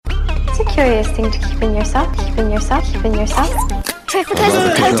Curious thing to keep in yourself, keep in yourself, keep in yourself. Trifficus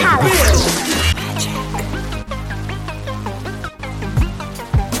totalis.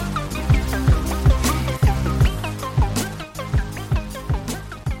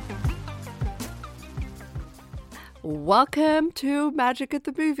 Welcome to Magic at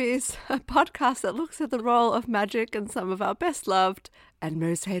the Movies, a podcast that looks at the role of magic in some of our best loved and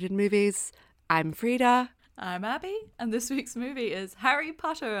most hated movies. I'm Frida. I'm Abby, and this week's movie is Harry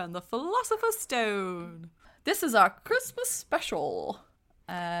Potter and the Philosopher's Stone. This is our Christmas special.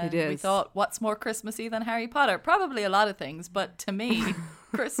 And It is. we thought, what's more Christmassy than Harry Potter? Probably a lot of things, but to me,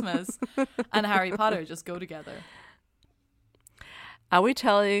 Christmas and Harry Potter just go together. Are we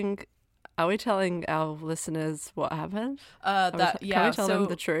telling our listeners what happened? Can we tell them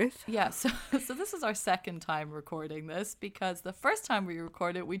the truth? Yeah, so this is our second time recording this because the first time we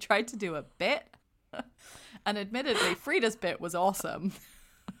recorded, we tried to do a bit. And admittedly, Frida's bit was awesome.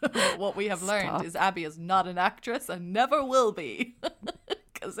 What we have learned is Abby is not an actress and never will be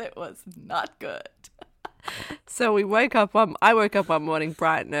because it was not good. So I woke up one morning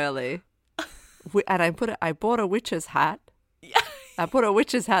bright and early, and I bought a witch's hat. Yeah. I put a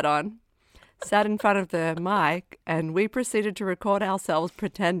witch's hat on, sat in front of the mic, and we proceeded to record ourselves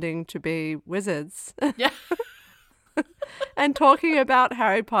pretending to be wizards. Yeah. And talking about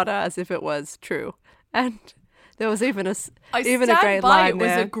Harry Potter as if it was true. And there was even a great line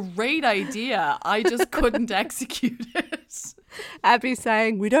there. It was a great idea. I just couldn't execute it. Abby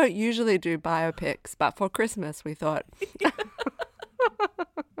saying, we don't usually do biopics, but for Christmas we thought. It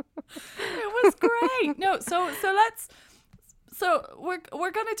was great. No, so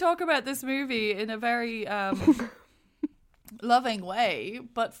we're going to talk about this movie in a very loving way,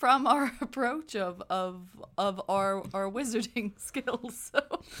 but from our approach of our wizarding skills. So,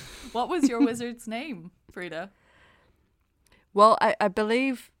 what was your wizard's name, Frida? Well, I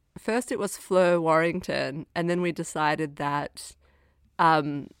believe first it was Fleur Warrington, and then we decided that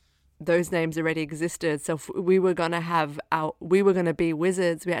those names already existed. So if we were going to be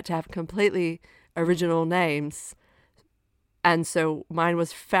wizards, we had to have completely original names. And so mine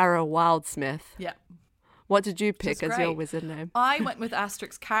was Farrah Wildsmith. Yeah. What did you pick as your wizard name? I went with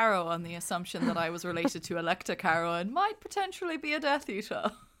Asterix Caro on the assumption that I was related to Electa Caro and might potentially be a Death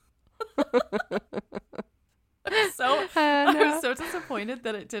Eater. I was so disappointed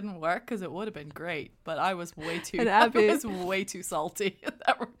that it didn't work because it would have been great, but I was way too salty in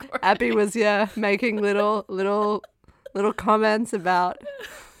that recording. Abby was making little comments about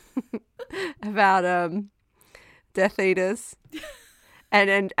Death Eaters,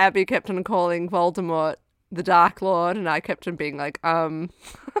 and Abby kept on calling Voldemort the Dark Lord, and I kept on being like, and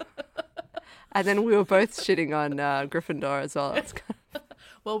then we were both shitting on Gryffindor as well.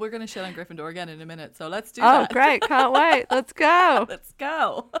 Well, we're going to shit on Gryffindor again in a minute, so let's do that. Oh, great. Can't wait. Let's go. Let's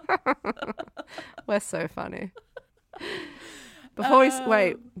go. We're so funny. Before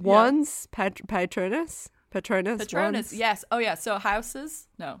wands, Patronus, wands. Yes. Oh, yeah. So houses.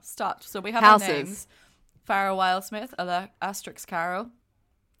 No, stop. So we have houses. Our names. Farrah Wildsmith, Asterix Caro.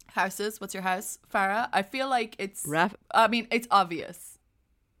 Houses. What's your house, Farrah? I feel like it's obvious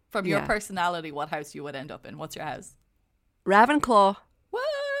from your personality what house you would end up in. What's your house? Ravenclaw.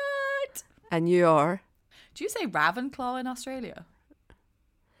 What? And your? Do you say Ravenclaw in Australia?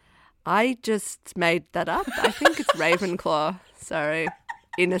 I just made that up. I think it's Ravenclaw. Sorry,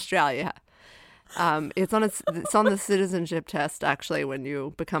 in Australia. It's on the citizenship test actually when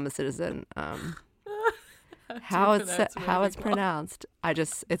you become a citizen. How it's pronounced.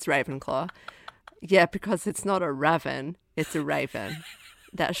 It's Ravenclaw. Yeah, because it's not a raven, it's a raven.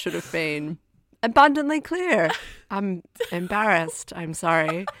 That should have been abundantly clear. I'm embarrassed. I'm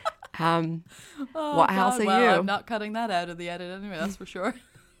sorry. What house are you? I'm not cutting that out of the edit anyway, that's for sure.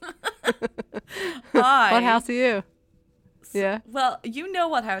 What house are you? Yeah. Well, you know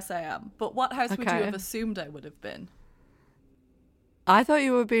what house I am, but what house would you have assumed I would have been? I thought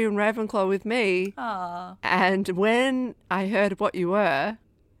you were being Ravenclaw with me. Aww. And when I heard what you were,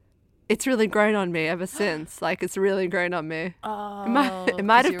 it's really grown on me ever since. Like, it's really grown on me. Oh, it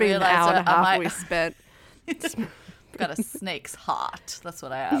might have been an hour and a half we spent. I've got a snake's heart. That's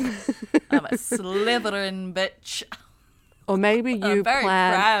what I am. I'm a Slytherin bitch. Or maybe you I'm very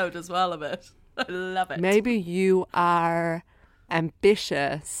proud as well of it. I love it. Maybe you are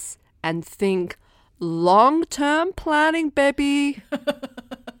ambitious and think long-term planning, baby.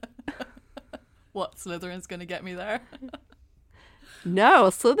 What, Slytherin's going to get me there? No,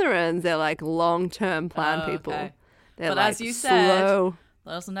 Slytherins, they're like long-term plan people. Okay. They're but like as you said, slow.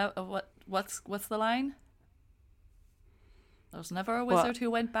 There's what's the line? There's never a wizard who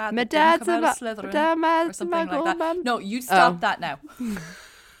went bad My that didn't dad's come out of Slytherin or something like that. No, you stop that now.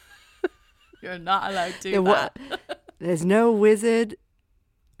 You're not allowed to do There wa- that. There's no wizard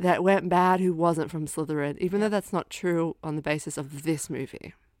that went bad who wasn't from Slytherin, even though that's not true on the basis of this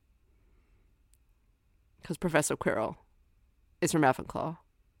movie. Because Professor Quirrell is from Ravenclaw.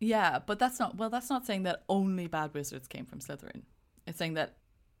 Yeah, but that's not saying that only bad wizards came from Slytherin. It's saying that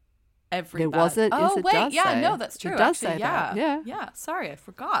every There bad... wasn't. Oh, it wait, does yeah, say. no, that's true. It does actually, say yeah. that. Yeah. Yeah, sorry, I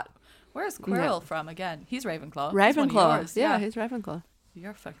forgot. Where's Quirrell from again? He's Ravenclaw. He's one of Ravenclaw. yours, Yeah, he's Ravenclaw.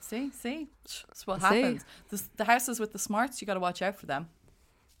 You're fucked. See? That's what See? happens. The houses with the smarts, you got to watch out for them.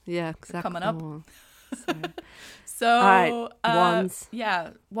 Yeah, exactly. Coming up. Oh, So, all right, wands.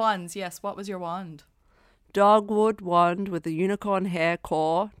 Yeah, wands. Yes. What was your wand? Dogwood wand with a unicorn hair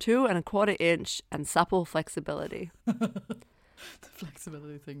core, 2 1/4 inch, and supple flexibility. The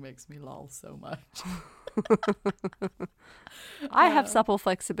flexibility thing makes me lol so much. I have supple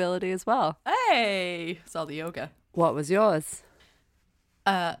flexibility as well. Hey, it's all the yoga. What was yours?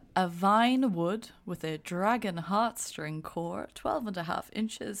 A vine wood with a dragon heartstring core, 12.5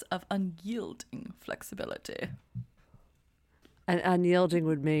 inches of unyielding flexibility. And unyielding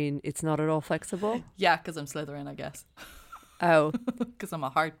would mean it's not at all flexible. Yeah, because I'm Slytherin, I guess. Oh, Because I'm a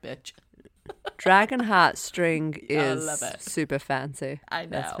hard bitch. dragon heartstring I love is it. super fancy. I know.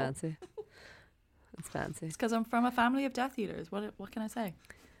 That's fancy. It's fancy. It's because I'm from a family of Death Eaters. What can I say?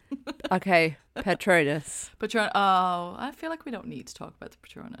 Okay, Patronus. Patronus. Oh, I feel like we don't need to talk about the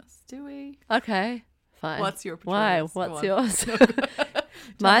Patronus, do we? Okay, fine. What's your Why? Patronus? Go What's on. yours? Tell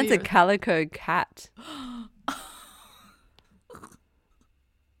Mine's me a calico cat.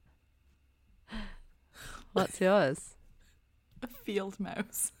 What's yours? a field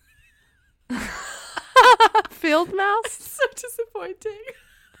mouse. Field mouse? So disappointing.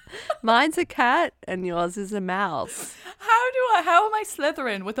 Mine's a cat and yours is a mouse. How am I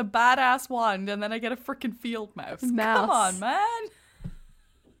Slytherin with a badass wand and then I get a freaking field mouse? Mouse. Come on,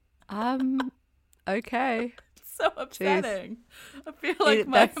 man. Okay. So upsetting. I feel like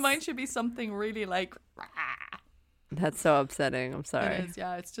that's- mine should be something really like rah. That's so upsetting. I'm sorry. It is,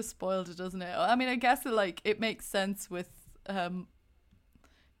 yeah, it's just spoiled it, doesn't it? I mean, I guess it makes sense with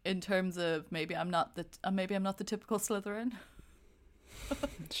in terms of maybe I'm not the typical Slytherin.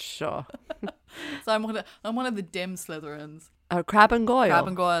 Sure. So I'm one of the dim Slytherins. Oh, Crab and Goyle. Crab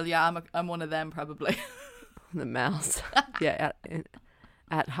and Goyle, yeah, I'm one of them probably. The mouse. Yeah,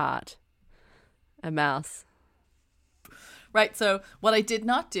 at heart. A mouse. Right, so what I did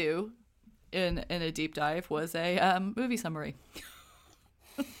not do in a deep dive was a movie summary.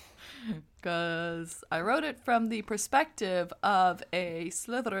 Because I wrote it from the perspective of a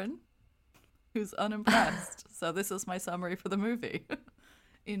Slytherin who's unimpressed. So this is my summary for the movie.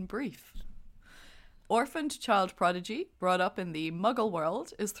 In brief. Orphaned child prodigy, brought up in the Muggle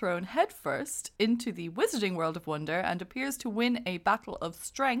world, is thrown headfirst into the Wizarding World of Wonder and appears to win a battle of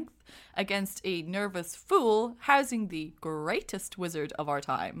strength against a nervous fool housing the greatest wizard of our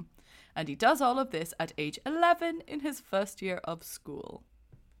time. And he does all of this at age 11 in his first year of school.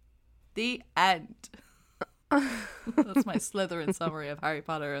 The end. That's my Slytherin summary of Harry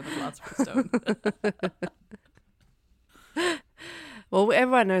Potter and the Philosopher's Stone. Well,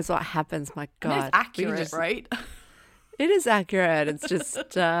 everyone knows what happens. My I mean, God. it's accurate, right? It is accurate. It's just,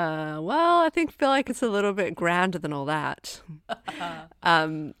 I feel like it's a little bit grounder than all that.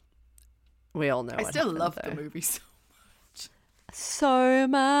 We all know. I what still happened, love though. the movie so So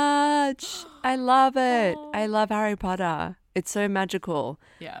much. I love it. I love Harry Potter. It's so magical.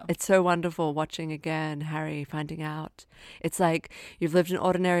 yeah. It's so wonderful watching again Harry finding out. It's like you've lived an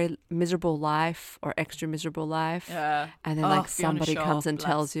ordinary miserable life or extra miserable life. Yeah. And then Oh, like Fiona somebody Shaw, comes and bless.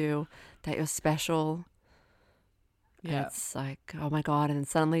 tells you that you're special. And Yeah. it's like, oh my God. And then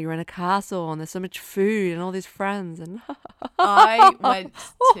suddenly you're in a castle and there's so much food and all these friends. And I went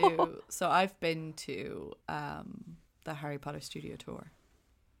to, so I've been to the Harry Potter studio tour.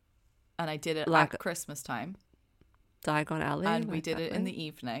 And I did it Like- at Christmas time. Diagon Alley. And we like did that it in way. the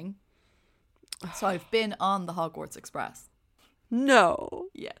evening. So I've been on the Hogwarts Express. No.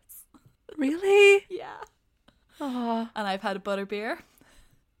 Yes. Really? Yeah. Oh. And I've had a butterbeer.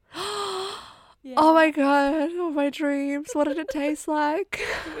 Yeah. Oh my God. Oh, my dreams. What did it taste like?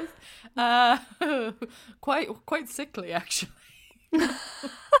 Quite sickly, actually.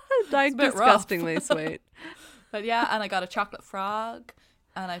 Like a bit rough. disgustingly sweet. But yeah, and I got a chocolate frog,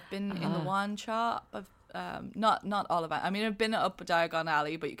 and I've been in the wand shop. I've not all of it. I mean, I've been up Diagon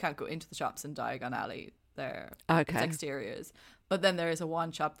Alley, but you can't go into the shops in Diagon Alley. It's Okay. exteriors. But then there is a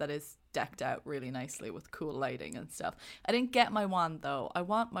wand shop that is decked out really nicely with cool lighting and stuff. I didn't get my wand though. I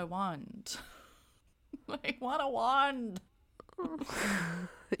want my wand. I want a wand.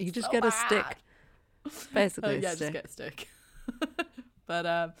 You just So get a bad. stick. Basically a Yeah, stick. just get a stick.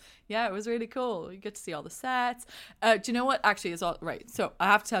 But yeah, it was really cool. You get to see all the sets. Do you know what actually is all right? So I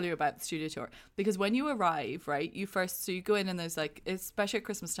have to tell you about the studio tour, because when you arrive, right, you go in and there's like, especially at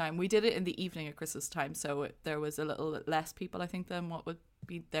Christmas time, we did it in the evening at Christmas time, so there was a little less people, I think, than what would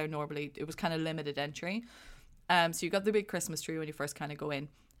be there normally. It was kind of limited entry. So you got the big Christmas tree when you first kind of go in,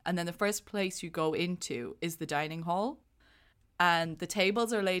 and then the first place you go into is the dining hall, and the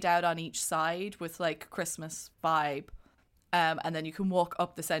tables are laid out on each side with like Christmas vibe. And then you can walk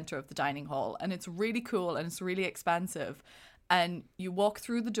up the center of the dining hall, and it's really cool and it's really expansive. And you walk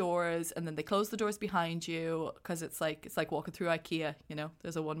through the doors, and then they close the doors behind you, because it's like walking through IKEA, you know,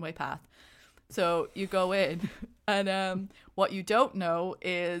 there's a one-way path. So you go in, and what you don't know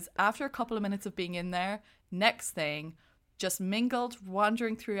is after a couple of minutes of being in there, next thing, just mingled,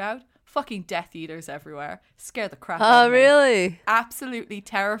 wandering throughout, fucking Death Eaters everywhere. Scared the crap out of me. Oh, really? Absolutely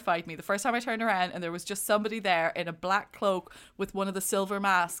terrified me. The first time I turned around and there was just somebody there in a black cloak with one of the silver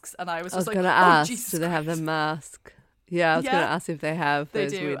masks, and I was just like, gonna oh, ask, Jesus do they have the Christ. mask? Yeah, I was Yeah. going to ask if they have They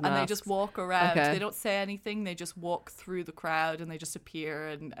those do, weird and they masks. just walk around. Okay. They don't say anything. They just walk through the crowd, and they just appear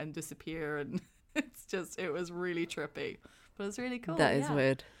and disappear, and it was really trippy, but it's really cool. That is yeah.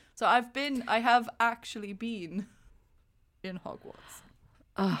 weird. So I have actually been in Hogwarts.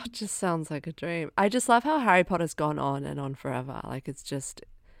 Oh, it just sounds like a dream. I just love how Harry Potter's gone on and on forever. Like,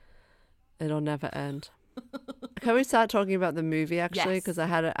 it'll never end. Can we start talking about the movie, actually? Yes. Because I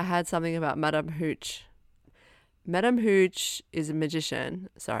had something about Madame Hooch. Madame Hooch is a magician.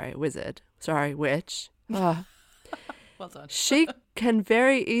 Sorry, wizard. Sorry, witch. Oh. Well done. She can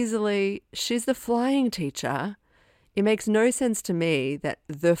very easily... She's the flying teacher. It makes no sense to me that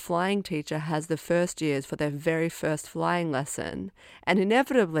the flying teacher has the first years for their very first flying lesson, and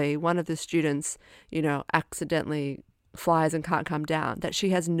inevitably one of the students, you know, accidentally flies and can't come down, that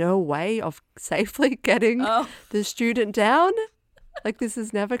she has no way of safely getting the student down. Like, this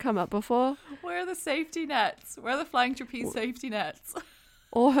has never come up before. Where are the safety nets? Where are the flying trapeze safety nets?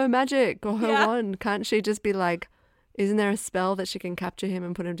 Or her magic or her Yeah. wand. Can't she just be like, isn't there a spell that she can capture him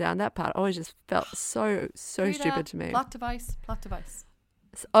and put him down? That part always just felt so Rita, stupid to me. Plot device.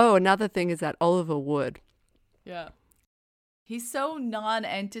 Oh, another thing is that Oliver Wood. Yeah. He's so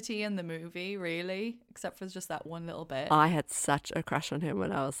non-entity in the movie, really, except for just that one little bit. I had such a crush on him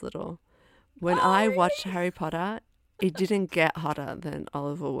when I was little. When I watched Harry Potter, it didn't get hotter than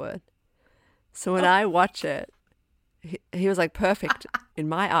Oliver Wood. So when I watch it, he was like perfect in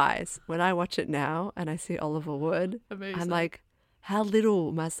my eyes. When I watch it now and I see Oliver Wood, Amazing. I'm like, how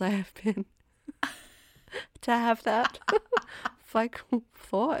little must I have been to have that? Like,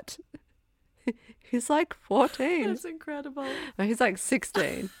 what? He's like 14. That's incredible. No, he's like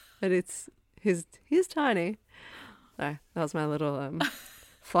 16, but he's tiny. So that was my little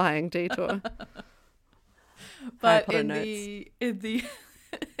flying detour. But Potter in notes.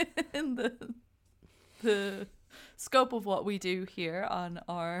 the scope of what we do here on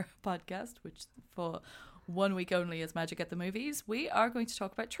our podcast, which for 1 week only is Magic at the Movies, we are going to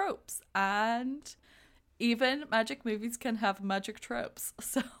talk about tropes, and even magic movies can have magic tropes.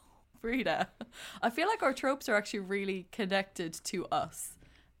 So, Frida, I feel like our tropes are actually really connected to us.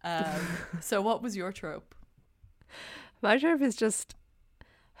 So what was your trope? My trope is just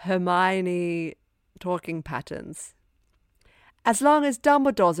Hermione talking patterns. As long as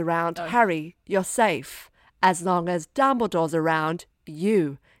Dumbledore's around, Harry, you're safe. As long as Dumbledore's around,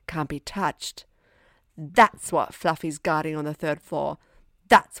 you can't be touched. That's what Fluffy's guarding on the 3rd floor.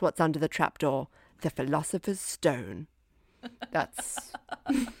 That's what's under the trapdoor. The Philosopher's Stone. That's...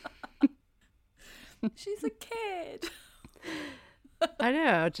 She's a kid. I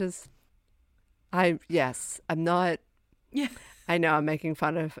know, I'm not... Yeah. I know I'm making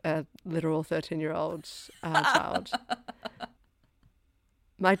fun of a literal 13-year-old child.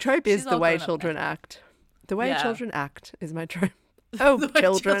 My trope is She's the all way grown up children act. The way Yeah. children act is my trope. Oh, The way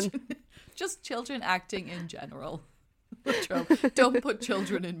children. Just children acting in general. The trope. Don't put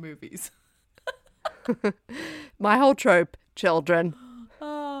children in movies. My whole trope, children.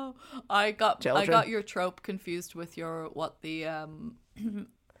 Oh, I got Children. your trope confused with your what the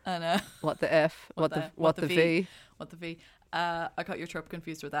and What the F? What the V? What the V? I got your trope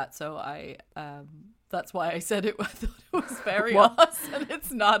confused with that, so I that's why I said it. I thought it was very What? us, and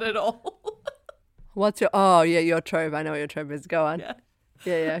it's not at all. What's your... Oh, yeah, your trope. I know what your trope is. Go on. Yeah.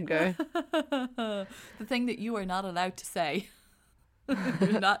 Yeah, go. The thing that you are not allowed to say.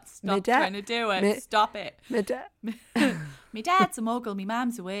 Do not Me stop dad- trying to do it. me- Stop it. My da- Me dad's a muggle, me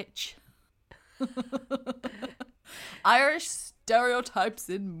mam's a witch. Irish stereotypes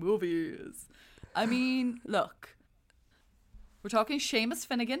in movies. I mean, look. We're talking Seamus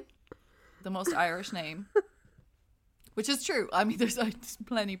Finnegan, the most Irish name. Which is true. I mean, there's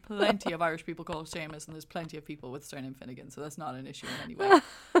plenty of Irish people called Seamus, and there's plenty of people with surname Finnegan, so that's not an issue in any way.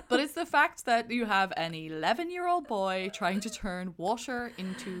 But it's the fact that you have an 11-year-old boy trying to turn water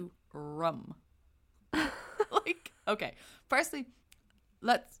into rum. Like, okay. Firstly,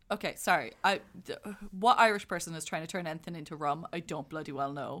 sorry. What Irish person is trying to turn anything into rum? I don't bloody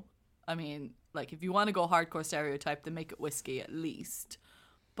well know. I mean, like, if you want to go hardcore stereotype, then make it whiskey at least.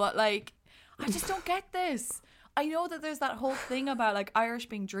 But, like, I just don't get this. I know that there's that whole thing about, like, Irish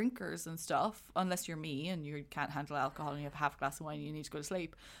being drinkers and stuff, unless you're me and you can't handle alcohol and you have half a glass of wine and you need to go to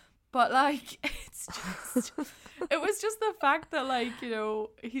sleep. But, like, it's just, it was just the fact that, like, you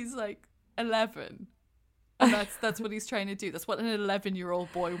know, he's, like, 11. And that's what he's trying to do. That's what an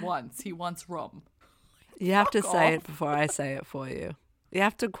 11-year-old boy wants. He wants rum. You have to Fuck say off. it before I say it for you. You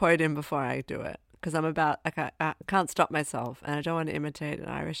have to quote him before I do it. Because I can't stop myself. And I don't want to imitate an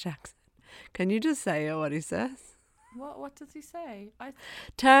Irish accent. Can you just say what he says? What does he say?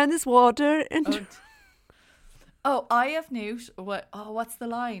 Turn this water into... I have Newt. What's the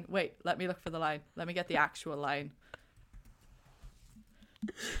line? Wait, let me look for the line. Let me get the actual line.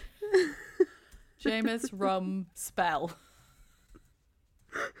 Seamus rum spell.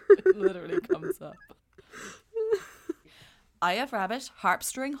 It literally comes up. I have rabbit, harp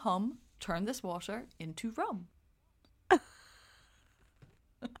string hum, turn this water into rum.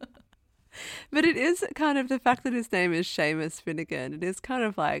 But it is kind of the fact that his name is Seamus Finnegan. It is kind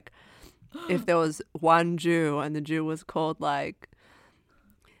of like if there was one Jew and the Jew was called like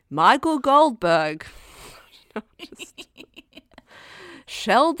Michael Goldberg.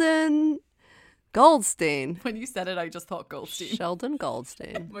 Sheldon Goldstein. When you said it, I just thought Goldstein. Sheldon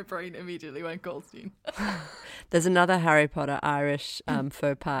Goldstein. My brain immediately went Goldstein. There's another Harry Potter Irish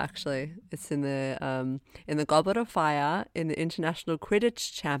faux pas, actually. It's in the Goblet of Fire in the International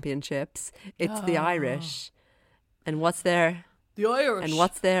Quidditch Championships. It's the Irish, and what's their The Irish. and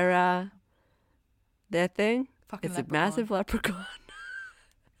what's their thing? Fucking It's leprechaun. a massive leprechaun.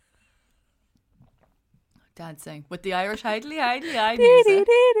 Dancing with the Irish Hidely music.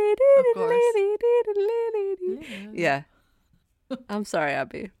 Of course. Yeah. I'm sorry,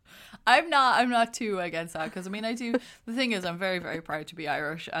 Abby. I'm not too against that because I mean I do. The thing is, I'm very, very proud to be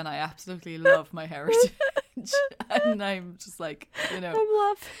Irish and I absolutely love my heritage. And I'm just like, you know, I'm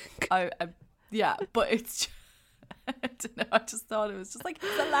laughing. yeah, but it's I don't know, I just thought it was just like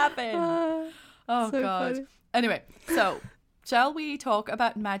it's 11. Oh so god. funny. Anyway, so shall we talk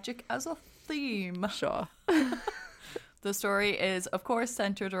about magic as a theme? Sure. The story is, of course,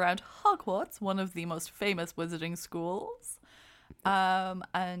 centered around Hogwarts, one of the most famous wizarding schools.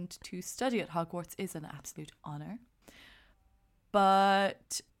 And to study at Hogwarts is an absolute honor.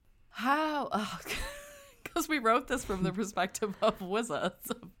 But how? Because we wrote this from the perspective of wizards,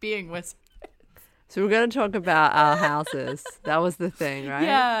 of being wizards. So we're going to talk about our houses. That was the thing, right?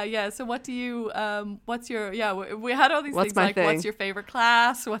 Yeah. So what do you, what's your, we had all these What's things my like, thing? what's your favorite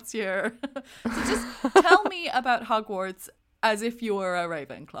class? What's your, so just tell me about Hogwarts as if you were a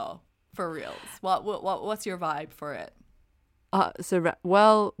Ravenclaw, for reals. What's your vibe for it? What's my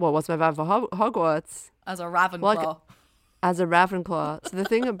vibe for Hogwarts? As a Ravenclaw. Well, as a Ravenclaw. So the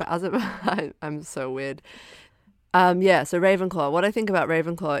thing about, I'm so weird. So Ravenclaw. What I think about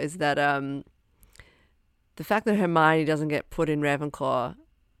Ravenclaw is that, the fact that Hermione doesn't get put in Ravenclaw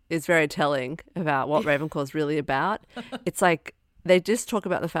is very telling about what Ravenclaw is really about. It's like they just talk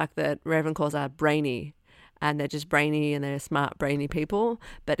about the fact that Ravenclaws are brainy and they're just brainy and they're smart, brainy people.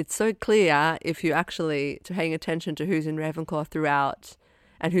 But it's so clear if you actually paying attention to who's in Ravenclaw throughout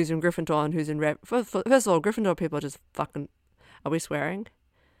and who's in Gryffindor and who's in First of all, Gryffindor people are just fucking... Are we swearing?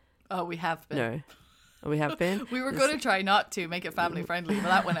 Oh, we have been. No. We have been? We were going to try not to make it family friendly, but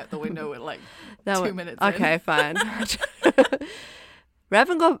that went out the window with like 2 minutes in. Okay, fine.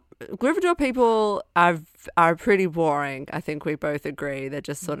 Gryffindor people are pretty boring. I think we both agree. They're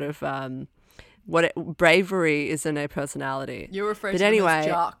just sort of bravery isn't a personality. You referred But to them anyway, as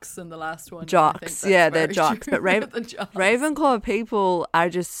jocks in the last one. Jocks, yeah, they're jocks. But The jocks. Ravenclaw people are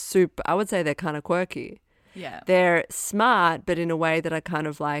just super. I would say they're kind of quirky. Yeah. They're smart, but in a way that I kind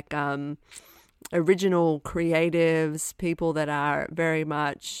of like. Original creatives, people that are very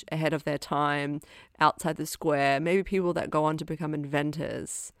much ahead of their time, outside the square, maybe people that go on to become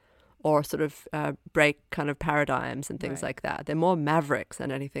inventors or sort of break kind of paradigms and things Right. like that. They're more mavericks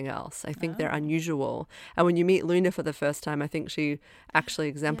than anything else. I think they're unusual. And when you meet Luna for the first time, I think she actually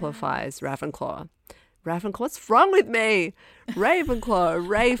exemplifies Ravenclaw. Ravenclaw, what's wrong with me? Ravenclaw, a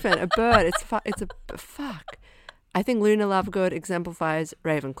raven, a bird. It's a fuck. I think Luna Lovegood exemplifies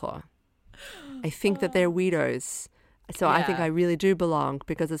Ravenclaw. I think that they're weirdos. So I think Yeah. I really do belong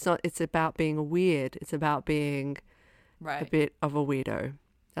because it's about being weird. It's about being Right. bit of a weirdo.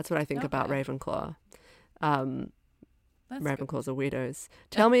 That's what I think about Okay. Ravenclaw. That's good. Ravenclaws are weirdos.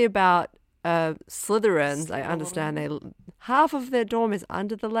 Tell me about Slytherins. I understand half of their dorm is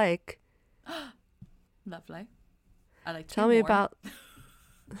under the lake. Lovely. I like to Tell be me warm. about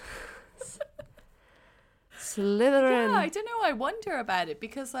Slytherin. Yeah, I don't know. I wonder about it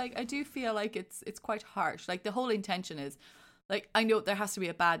because, like, I do feel like it's quite harsh. Like, the whole intention is, like, I know there has to be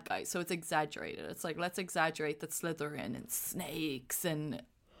a bad guy, so it's exaggerated. It's like, let's exaggerate that Slytherin and snakes and,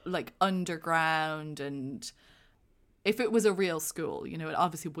 like, underground. And if it was a real school, you know, it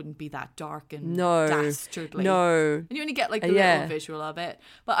obviously wouldn't be that dark and dastardly. No. And you only get, like, the Yeah. little visual of it.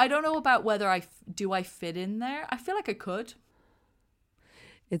 But I don't know about whether I fit in there. I feel like I could.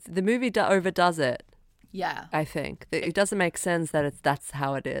 It's the movie overdoes it. Yeah. I think it doesn't make sense that that's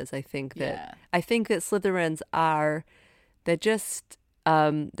how it is. I think that Slytherins they're just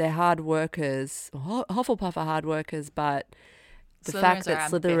they're hard workers. Hufflepuff are hard workers, but the fact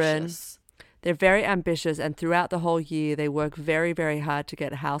that Slytherin, they're very ambitious, and throughout the whole year they work very, very hard to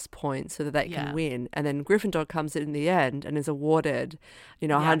get house points so that they can win. And then Gryffindor comes in the end and is awarded,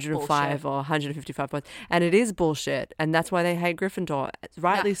 105 bullshit. or 155 points, and it is bullshit, and that's why they hate Gryffindor.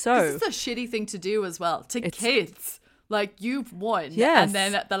 Rightly so. This is a shitty thing to do as well to kids. Like, you've won, Yes. and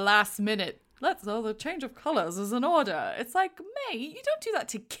then at the last minute, the change of colours is in order. It's like, mate, you don't do that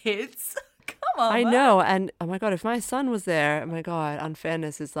to kids. Come on, I man. know, and oh my god, if my son was there, oh my god,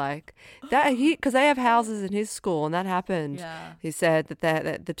 unfairness is like that. Because they have houses in his school, and that happened. Yeah. He said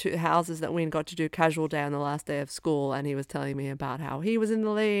that the two houses that we got to do casual day on the last day of school, and he was telling me about how he was in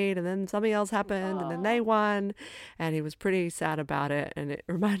the lead, and then something else happened, and then they won, and he was pretty sad about it, and it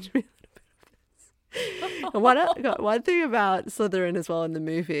reminded me a little bit of this. And one thing about Slytherin as well in the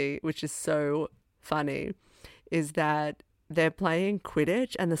movie, which is so funny, is that they're playing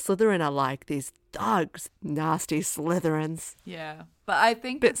Quidditch, and the Slytherin are like these thugs, nasty Slytherins. Yeah. But I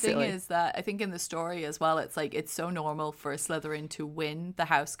think Bit the thing silly. is that I think in the story as well, it's like it's so normal for Slytherin to win the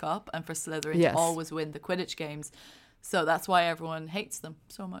House Cup and for Slytherin Yes. to always win the Quidditch games. So that's why everyone hates them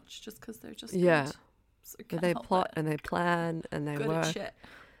so much, just because they're just Yeah. good. So I can't They help plot it. and they plan and they Good work. at shit.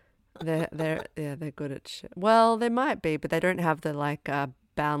 They're good at shit. Well, they might be, but they don't have the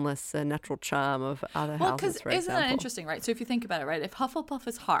boundless natural charm of other Well, houses. because For isn't example. that interesting, right? So if you think about it, right, if Hufflepuff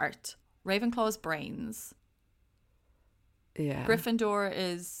is heart, Ravenclaw is brains, Yeah. Gryffindor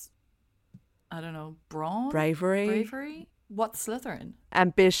is, I don't know, brawn, Bravery, What's Slytherin?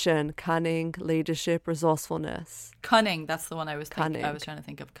 ambition, cunning, leadership, resourcefulness. Cunning. That's the one I was Cunning. I was trying to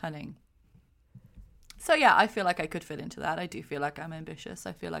think of. Cunning. So yeah, I feel like I could fit into that. I do feel like I'm ambitious.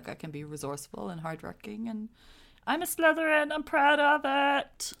 I feel like I can be resourceful and hardworking, and I'm a Slytherin. I'm proud of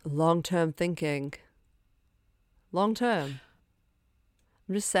it. Long-term thinking. Long-term.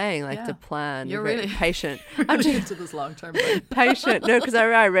 I'm just saying, Yeah. to plan. You're very really patient. I'm I'm just into this long term thing. patient. No, because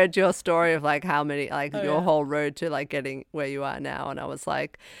I read your story of how many, your yeah. whole road to getting where you are now, and I was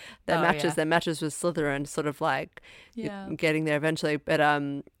like, that matches with Slytherin, sort of Yeah. getting there eventually, but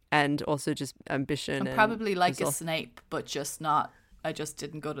and also just ambition. I'm and probably like a resource- Snape, but just not. I just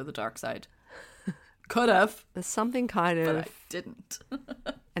didn't go to the dark side. Could have, There's something kind but I of, didn't.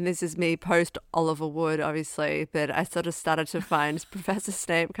 and this is me post Oliver Wood, obviously, but I sort of started to find Professor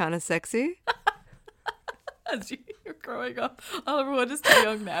Snape kind of sexy. As you're growing up, Oliver Wood is too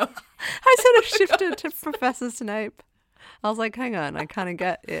young now. I sort of shifted to Professor Snape. I was like, hang on, I kind of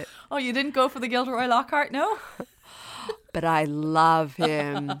get it. Oh, you didn't go for the Gilderoy Lockhart, no? But I love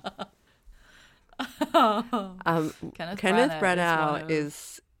him. Kenneth Branagh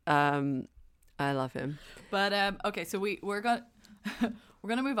is I love him. But okay, so we're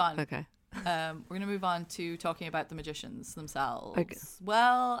gonna move on. Okay. We're gonna move on to talking about the magicians themselves. Okay.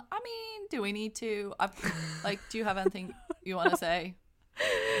 Well, I mean, do we need to? Do you have anything you want to say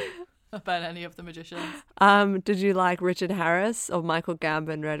about any of the magicians? Did you like Richard Harris or Michael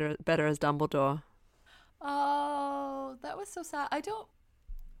Gambon better as Dumbledore? Oh, that was so sad.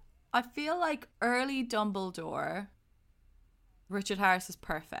 I feel like early Dumbledore, Richard Harris is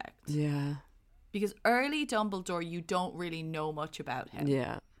perfect. Yeah. Because early Dumbledore, you don't really know much about him.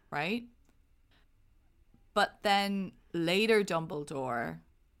 Yeah. Right? But then later Dumbledore,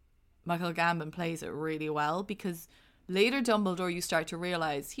 Michael Gambon plays it really well, because later Dumbledore, you start to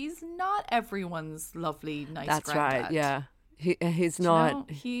realize he's not everyone's lovely, nice That's granddad. right. Yeah. He's You not know,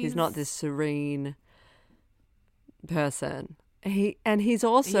 he's not this serene person. He's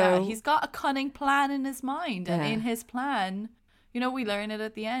also he's got a cunning plan in his mind, and Yeah. in his plan, we learn it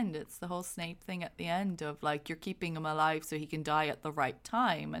at the end. It's the whole Snape thing at the end of you're keeping him alive so he can die at the right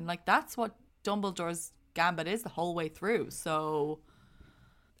time, and that's what Dumbledore's gambit is the whole way through. So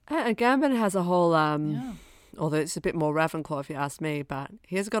Gambon has a whole yeah. although it's a bit more Ravenclaw if you ask me, but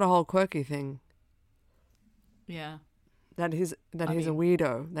he has got a whole quirky thing Yeah. that he's a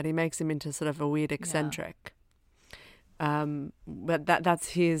weirdo, that he makes him into sort of a weird eccentric. But that's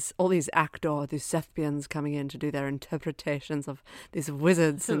his, all these these Thespians coming in to do their interpretations of these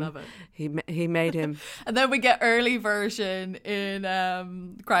wizards. I And love it. he made him. And then we get early version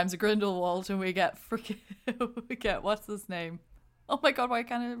in Crimes of Grindelwald, and we get what's his name? Oh my god, why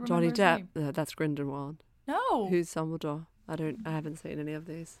can't I remember Johnny his Depp. name? That's Grindelwald. No. Who's Dumbledore? I haven't seen any of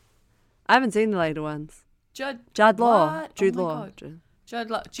these. I haven't seen the later ones. Jude Law. what? Jude Oh my Law. God.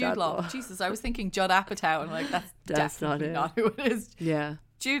 Jude Law. Jesus, I was thinking Judd Apatow, and like that's definitely not not who it is. Yeah.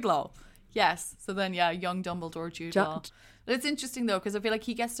 Jude Law. Yes. So then, yeah, young Dumbledore, Jude Law. But it's interesting though, because I feel like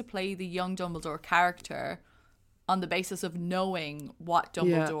he gets to play the young Dumbledore character on the basis of knowing what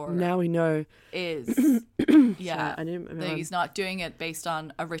Dumbledore Now we know. is. Yeah. I didn't remember. That he's not doing it based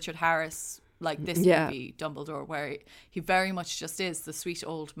on a Richard Harris like this Yeah. movie, Dumbledore, where he very much just is the sweet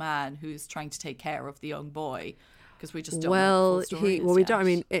old man who's trying to take care of the young boy. Because we just don't know the full story we don't. I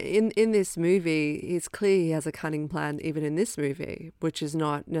yet. mean, in this movie, it's clear he has a cunning plan, even in this movie, which is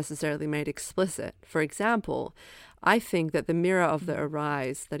not necessarily made explicit. For example, I think that the mirror of the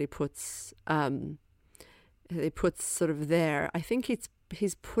Arise that he puts sort of there. I think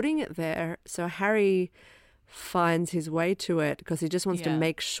he's putting it there so Harry finds his way to it, because he just wants to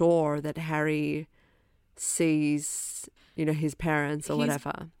make sure that Harry sees, his parents or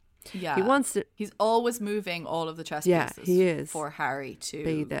whatever. Yeah, he wants to. He's always moving all of the chess Yeah, pieces. he is. For Harry to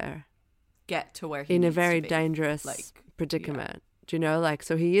Be there get to where he in needs a very to be. dangerous predicament. Do you know?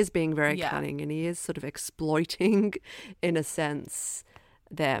 So he is being very Yeah. cunning, and he is sort of exploiting, in a sense,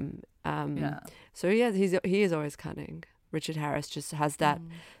 them. So he is always cunning. Richard Harris just has that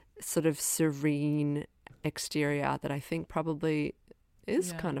sort of serene exterior that I think probably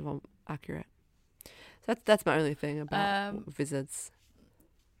is kind of accurate. So that's my only thing about wizards.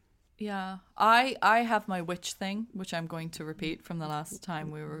 Yeah, I have my witch thing, which I'm going to repeat from the last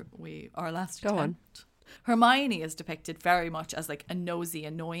time our last Go attempt. on. Hermione is depicted very much as like a nosy,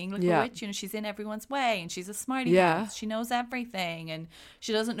 annoying little witch. She's in everyone's way, and she's a smarty pants. She knows everything, and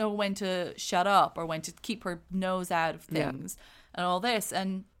she doesn't know when to shut up or when to keep her nose out of things and all this.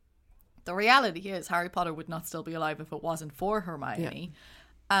 And the reality is, Harry Potter would not still be alive if it wasn't for Hermione.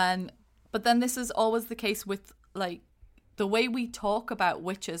 But then this is always the case with like the way we talk about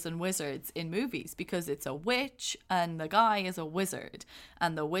witches and wizards in movies, because it's a witch and the guy is a wizard,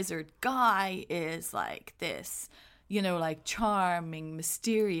 and the wizard guy is like this, like charming,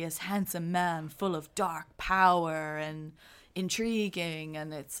 mysterious, handsome man full of dark power and intriguing.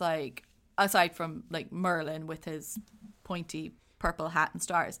 And it's like, aside from like Merlin with his pointy purple hat and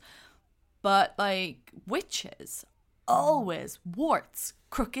stars, but like witches, always warts,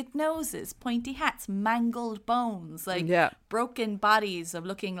 crooked noses, pointy hats, mangled bones, like broken bodies of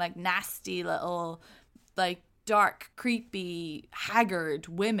looking like nasty little, like dark, creepy, haggard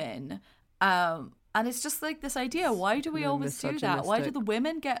women. And it's just like this idea, why do we always do that? Why do the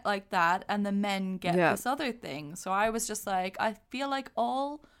women get like that and the men get this other thing? So I was just like, I feel like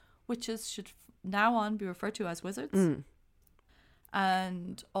all witches should now on be referred to as wizards.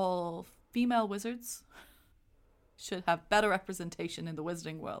 And all female wizards should have better representation in the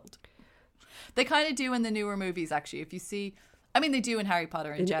wizarding world. They kind of do in the newer movies, actually. If you see, I mean, they do in Harry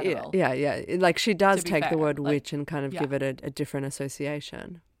Potter in general. Yeah. Like she does take fair, the word like, witch and kind of give it a different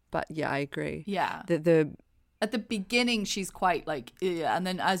association. But yeah, I agree. Yeah. At the beginning, she's quite like, and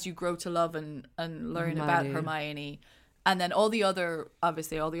then as you grow to love and learn about Hermione, and then all the other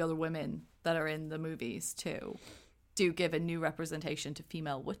women that are in the movies too, do give a new representation to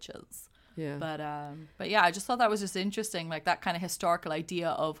female witches. Yeah. But yeah, I just thought that was just interesting, like that kind of historical idea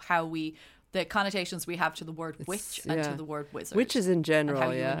of how the connotations we have to the word witch and to the word wizard. Witches in general,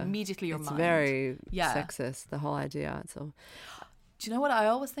 and how you immediately your it's mind. very sexist, the whole idea. So, do you know what I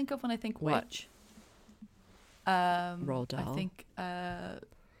always think of when I think witch? Roald Dahl. I think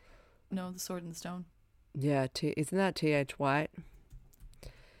no, The Sword and the Stone. Yeah, isn't that T.H. White?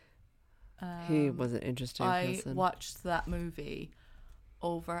 He was an interesting person. I watched that movie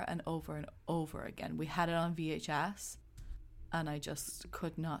over and over and over again. We had it on VHS, and I just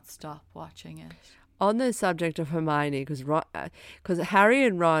could not stop watching it. On the subject of Hermione, because Harry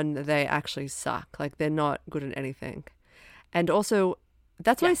and Ron, they actually suck. Like, they're not good at anything. And also,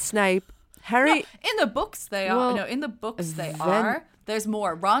 that's why Snape, Harry... No, in the books they are. No, in the books they are. There's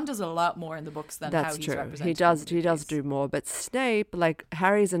more. Ron does a lot more in the books than how he's represented. He does do more. But Snape, like,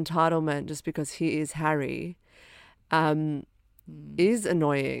 Harry's entitlement, just because he is Harry, is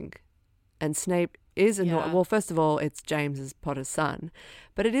annoying. And Snape is annoying. Yeah. Well, first of all, it's James's Potter's son,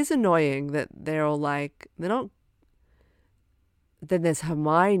 but it is annoying that they're all like, they're not. Then there's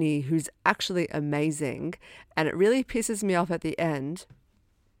Hermione, who's actually amazing, and it really pisses me off at the end.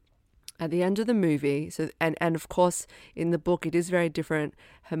 At the end of the movie, so and of course in the book it is very different.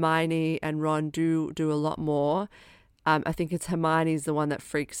 Hermione and Ron do a lot more. I think it's Hermione's the one that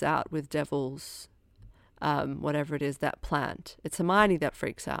freaks out with Devil's, whatever it is, that plant. It's Hermione that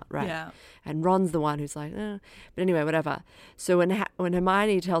freaks out, right? Yeah. And Ron's the one who's like, eh. But anyway, whatever. So when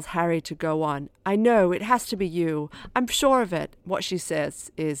Hermione tells Harry to go on, I know it has to be you. I'm sure of it. What she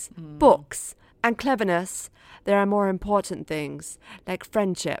says is books and cleverness. There are more important things like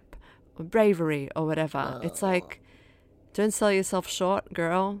friendship or bravery or whatever. It's like, don't sell yourself short,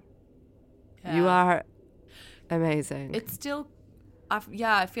 girl. You are amazing. It's still,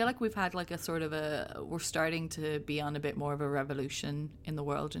 I feel like we've had like a sort of we're starting to be on a bit more of a revolution in the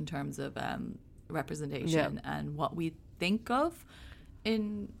world in terms of representation and what we think of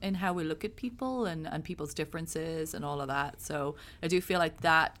in how we look at people and people's differences and all of that. So I do feel like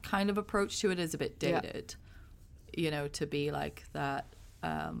that kind of approach to it is a bit dated, you know, to be like that,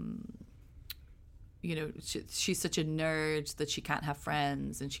 you know, she's such a nerd that she can't have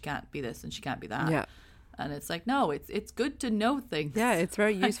friends and she can't be this and she can't be that. Yeah. And it's like, no, it's good to know things. Yeah, it's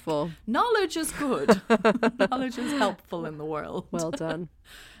very useful. Knowledge is good. Knowledge is helpful in the world. Well done.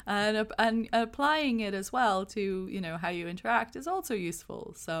 And applying it as well to, you know, how you interact is also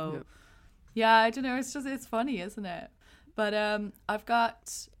useful. So, yeah, I don't know. It's funny, isn't it? But I've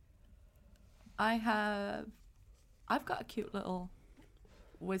got a cute little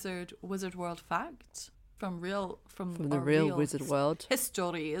Wizard World fact from the real Wizard World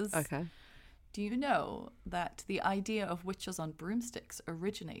histories. Okay. Do you know that the idea of witches on broomsticks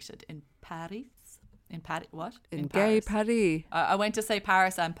originated in Paris? In Paris, what? In gay Paris. I went to say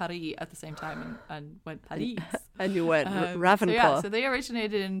Paris and Paris at the same time and went Paris. And you went Ravenclaw. So they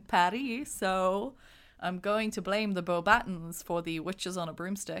originated in Paris. So I'm going to blame the Beauxbatons for the witches on a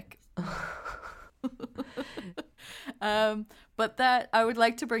broomstick. But that I would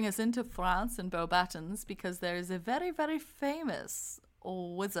like to bring us into France and Beauxbatons because there's a very, very famous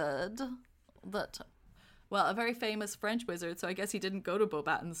wizard a very famous French wizard. So I guess he didn't go to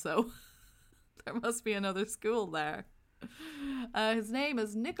Beauxbatons, so there must be another school there. His name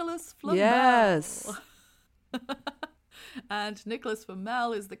is Nicholas Flamel. Yes. And Nicholas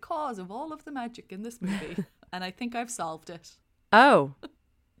Flamel is the cause of all of the magic in this movie. And I think I've solved it. Oh.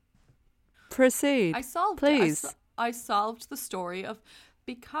 Proceed. I solved Please. it. I solved the story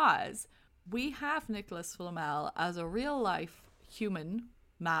because we have Nicholas Flamel as a real life human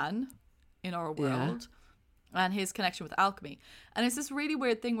man in our world and his connection with alchemy. And it's this really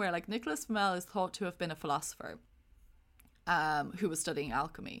weird thing where like Nicholas Flamel is thought to have been a philosopher who was studying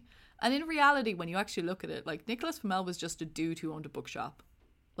alchemy. And in reality, when you actually look at it, like Nicholas Flamel was just a dude who owned a bookshop.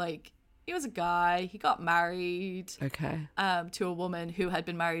 Like he was a guy, he got married to a woman who had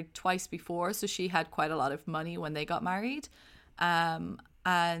been married twice before. So she had quite a lot of money when they got married.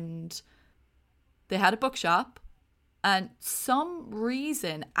 And they had a bookshop. And some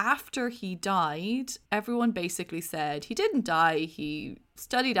reason after he died, everyone basically said he didn't die. He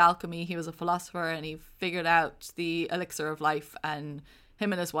studied alchemy. He was a philosopher and he figured out the elixir of life. And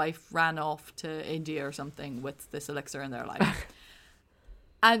him and his wife ran off to India or something with this elixir in their life.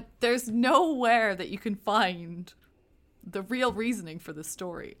 And there's nowhere that you can find the real reasoning for the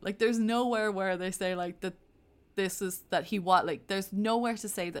story. Like there's nowhere where they say like that this is that he was like there's nowhere to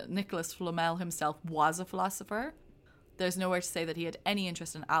say that Nicholas Flamel himself was a philosopher. There's nowhere to say that he had any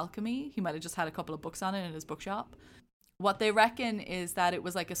interest in alchemy. He might have just had a couple of books on it in his bookshop. What they reckon is that it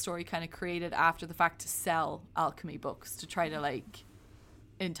was like a story kind of created after the fact to sell alchemy books to try to like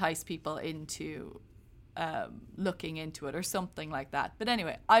entice people into looking into it or something like that. But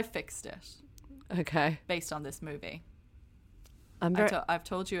anyway, I fixed it. Okay. Based on this movie. I've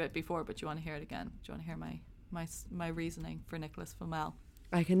told you it before, but do you want to hear it again? Do you want to hear my reasoning for Nicholas Flamel?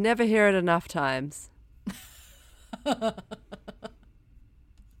 I can never hear it enough times.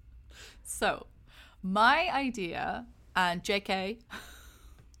 So, my idea, and JK,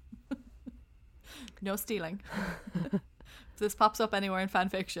 no stealing. If this pops up anywhere in fan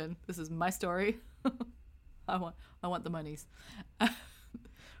fiction, this is my story. I want the monies.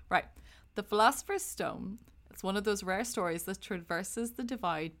 Right. The Philosopher's Stone. It's one of those rare stories that traverses the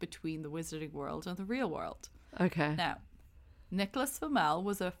divide between the wizarding world and the real world. Okay. Now, Nicholas Flamel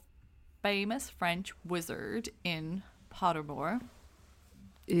was a famous French wizard in Pottermore.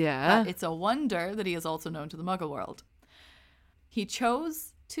 Yeah. It's a wonder that he is also known to the Muggle world. He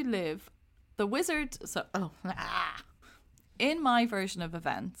chose to live the wizard. In my version of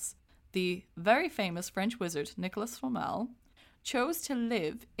events, the very famous French wizard Nicolas Flamel chose to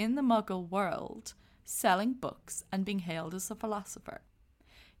live in the Muggle world, selling books and being hailed as a philosopher.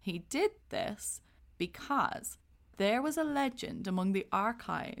 He did this because there was a legend among the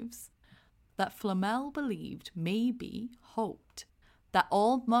archives that Flamel believed, maybe hoped, that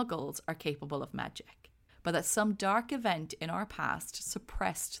all Muggles are capable of magic, but that some dark event in our past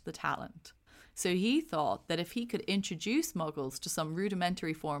suppressed the talent. So he thought that if he could introduce Muggles to some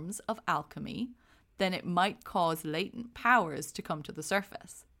rudimentary forms of alchemy, then it might cause latent powers to come to the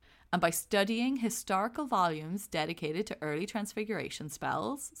surface. And by studying historical volumes dedicated to early transfiguration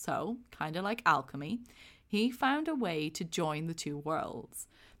spells, so kind of like alchemy, he found a way to join the two worlds.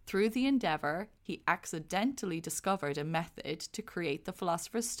 Through the endeavour, he accidentally discovered a method to create the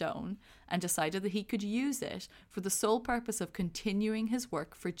Philosopher's Stone and decided that he could use it for the sole purpose of continuing his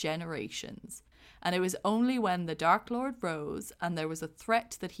work for generations. And it was only when the Dark Lord rose and there was a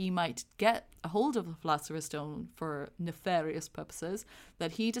threat that he might get a hold of the Philosopher's Stone for nefarious purposes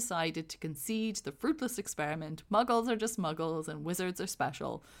that he decided to concede the fruitless experiment, Muggles are just Muggles and wizards are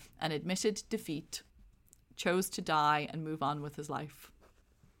special, and admitted defeat, chose to die and move on with his life.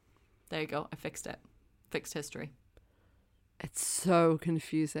 There you go. I fixed it. Fixed history. It's so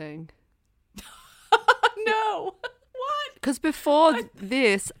confusing. No. What? Because before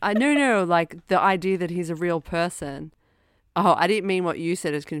this, I know, like the idea that he's a real person. Oh, I didn't mean what you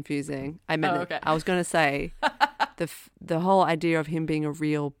said is confusing. I meant okay. I was going to say the whole idea of him being a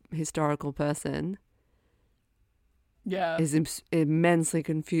real historical person is immensely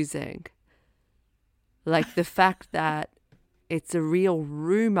confusing. Like the fact that it's a real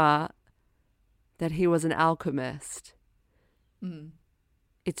rumor that he was an alchemist. Mm.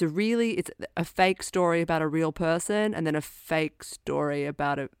 It's a fake story about a real person and then a fake story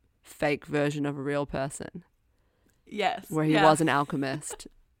about a fake version of a real person. Yes. Where he was an alchemist.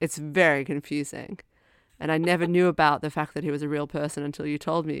 It's very confusing. And I never knew about the fact that he was a real person until you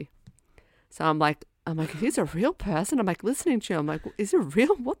told me. So I'm like, he's a real person? I'm like listening to him. I'm like, is it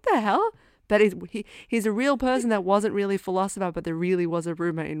real? What the hell? But he's a real person that wasn't really a philosopher, but there really was a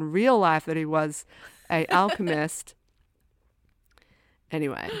rumor in real life that he was an alchemist.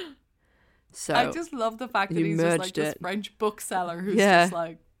 Anyway, so I just love the fact that he's just like this French bookseller who's just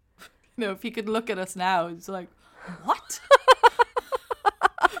like, if he could look at us now, it's like, what?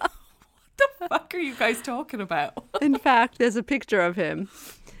 What the fuck are you guys talking about? In fact, there's a picture of him,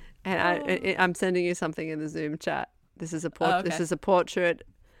 and I'm sending you something in the Zoom chat. This is a This is a portrait.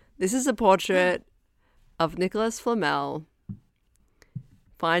 This is a portrait of Nicolas Flamel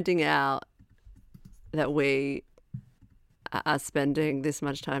finding out that we are spending this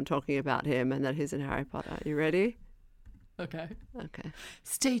much time talking about him and that he's in Harry Potter. You ready? Okay.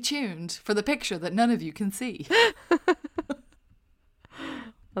 Stay tuned for the picture that none of you can see.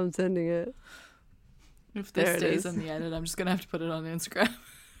 I'm sending it. If this stays in the edit, I'm just going to have to put it on Instagram.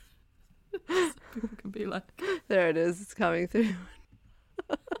 So people can be like... There it is. It's coming through.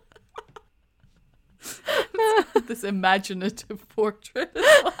 This imaginative portrait as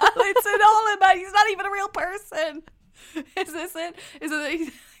well. It's an all about. He's not even a real person. Is this it?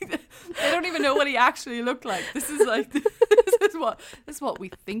 I don't even know what he actually looked like. This is what we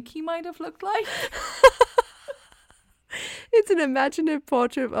think he might have looked like. It's an imaginative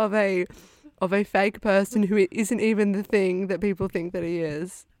portrait of a fake person who isn't even the thing that people think that he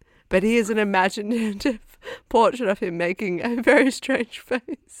is. But he is an imaginative portrait of him making a very strange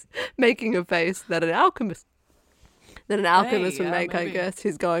face, making a face that an alchemist would make, maybe. I guess.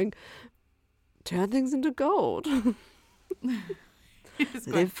 He's going, turn things into gold.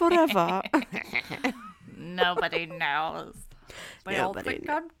 Live forever. Nobody knows. They all think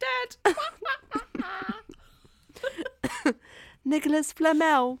I'm dead. Nicolas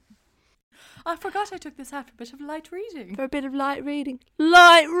Flamel. I forgot I took this out for a bit of light reading.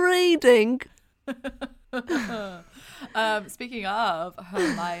 Light reading? Speaking of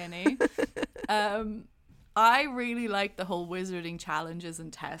Hermione, I really like the whole wizarding challenges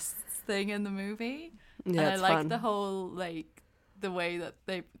and tests thing in the movie. Yeah, and I like fun. the whole, the way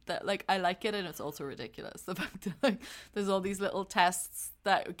that I like it, and it's also ridiculous. The fact that, there's all these little tests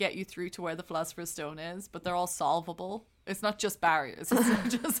that get you through to where the Philosopher's Stone is, but they're all solvable. It's not just barriers. It's not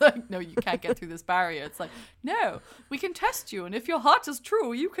just no, you can't get through this barrier. It's like, no, we can test you, and if your heart is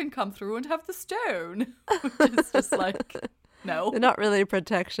true, you can come through and have the stone. Which is just no. They're not really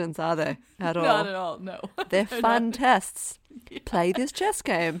protections, are they? At all? Not at all, no. They're fun tests. Yeah. Play this chess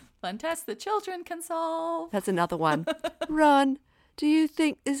game. Fun tests that children can solve. That's another one. Ron, do you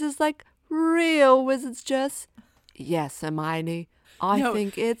think this is real wizard's chess? Yes, Hermione. I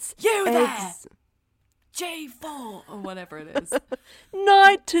think it's... You there! J4 or whatever it is.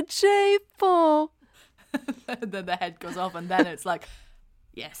 Knight to J4. And then the head goes off, and then it's like,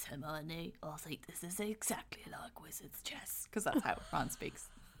 yes, Hermione, I think this is exactly like wizard's chess, because that's how Ron speaks.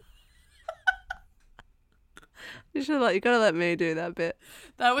 You gotta let me do that bit.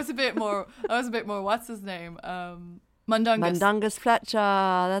 That was a bit more. What's his name? Mundungus. Mundungus Fletcher.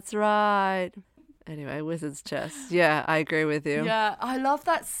 That's right. Anyway, wizard's chess. Yeah, I agree with you. Yeah, I love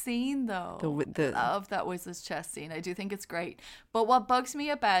that scene though. I love that wizard's chess scene. I do think it's great. But what bugs me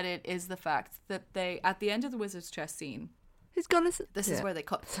about it is the fact that they, at the end of the wizard's chess scene, he's gonna. This is where they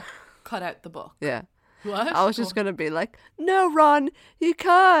cut out the book. Yeah. What? I was just gonna be like, no, Ron, you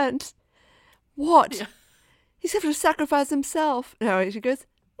can't. What? Yeah. He's going to sacrifice himself. No, she goes,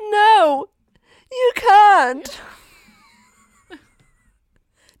 no, you can't.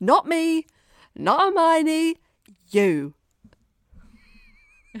 Not me, not Hermione, you.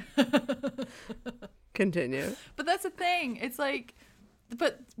 Continue. But that's the thing. It's like,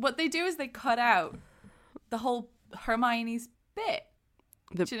 but what they do is they cut out the whole Hermione's bit.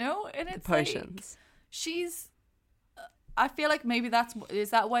 Do you know? And it's potions. Like, she's. I feel like maybe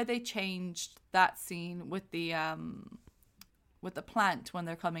is that why they changed that scene with the plant when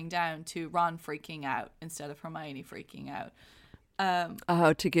they're coming down to Ron freaking out instead of Hermione freaking out.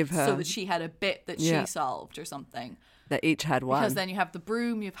 To give her, so that she had a bit that she solved or something. That each had one. Because then you have the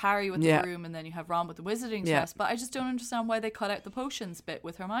broom, you have Harry with the broom, and then you have Ron with the wizarding chest. But I just don't understand why they cut out the potions bit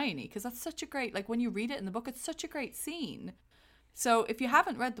with Hermione, because that's such a great, like when you read it in the book, it's such a great scene. So if you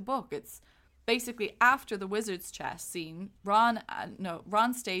haven't read the book, it's basically after the wizard's chest scene, Ron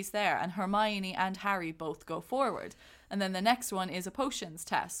stays there, and Hermione and Harry both go forward. And then the next one is a potions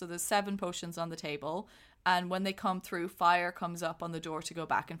test. So there's 7 potions on the table, and when they come through, fire comes up on the door to go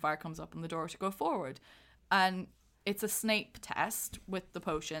back, and fire comes up on the door to go forward. And it's a Snape test with the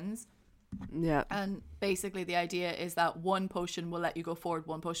potions. Yeah. And basically the idea is that one potion will let you go forward,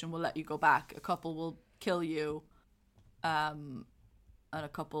 one potion will let you go back. A couple will kill you, and a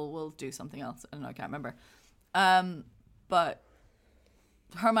couple will do something else. I don't know, I can't remember. But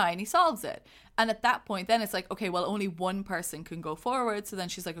Hermione solves it. And at that point, then it's like, okay, well, only one person can go forward. So then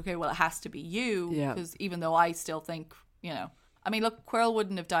she's like, okay, well, it has to be you. Yeah. Because even though I still think, I mean, look, Quirrell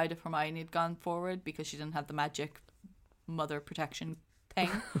wouldn't have died if Hermione had gone forward because she didn't have the magic mother protection thing.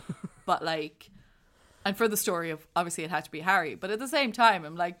 But and for the story of, obviously it had to be Harry. But at the same time,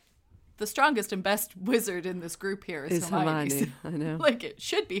 I'm like, the strongest and best wizard in this group here is Hermione. I know. It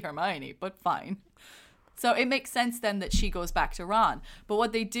should be Hermione, but fine. So it makes sense then that she goes back to Ron. But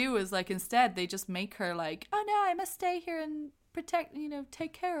what they do is instead they just make her oh no, I must stay here and protect,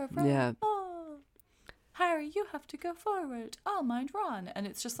 take care of Ron. Yeah. Oh, Harry, you have to go forward. I'll mind Ron. And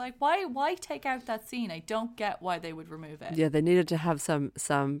it's just why take out that scene? I don't get why they would remove it. Yeah, they needed to have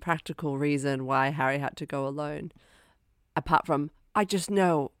some practical reason why Harry had to go alone. Apart from, I just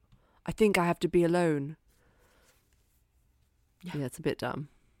know, I think I have to be alone. Yeah, it's a bit dumb.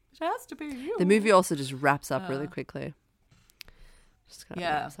 It has to be you. The movie also just wraps up really quickly. Just kind of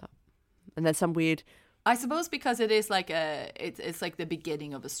wraps up. And then some weird... I suppose because it is it's like the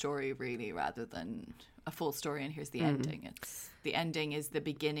beginning of a story really, rather than a full story and here's the ending. It's the ending is the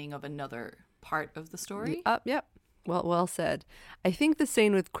beginning of another part of the story. Yep. Well said. I think the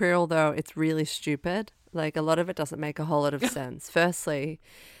scene with Quirrell, though, it's really stupid. A lot of it doesn't make a whole lot of sense. Firstly,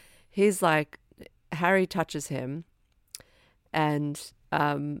 he's Harry touches him and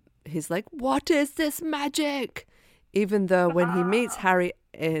he's like, what is this magic? Even though when he meets Harry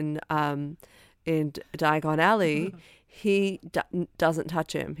in Diagon Alley, he doesn't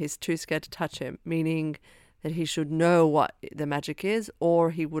touch him. He's too scared to touch him, meaning that he should know what the magic is,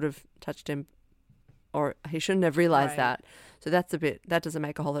 or he would have touched him, or he shouldn't have realized that. So that doesn't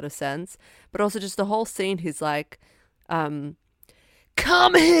make a whole lot of sense. But also just the whole scene, he's like, come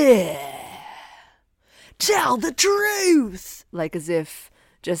here, tell the truth. As if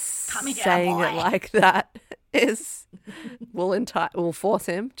just saying it like that will force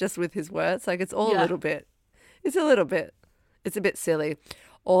him just with his words. It's all it's a bit silly.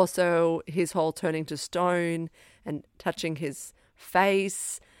 Also, his whole turning to stone and touching his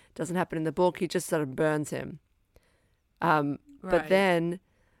face doesn't happen in the book. He just sort of burns him. But then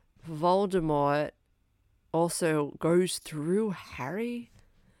Voldemort also goes through Harry.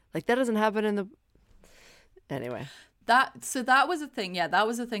 That doesn't happen in the... Anyway. That was a thing. Yeah, that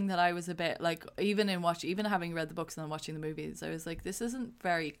was a thing that I was a bit even having read the books and then watching the movies, I was like, this isn't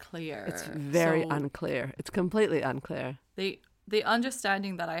very clear. It's very unclear. It's completely unclear. The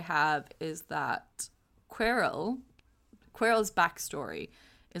understanding that I have is that Quirrell's backstory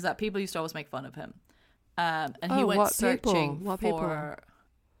is that people used to always make fun of him. And he went searching for...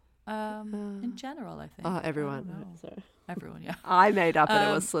 In general, I think. Oh, I everyone. don't know. Sorry. Everyone, yeah. I made up and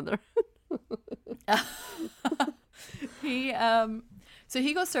it was Slytherin. He so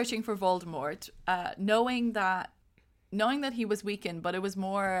he goes searching for Voldemort, knowing that he was weakened, but it was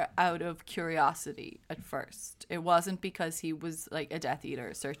more out of curiosity at first. It wasn't because he was like a Death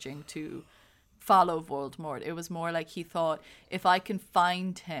Eater searching to follow Voldemort. It was more like he thought, if I can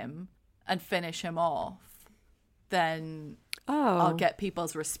find him and finish him off, then I'll get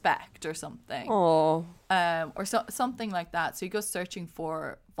people's respect or something. Oh. Or something like that. So he goes searching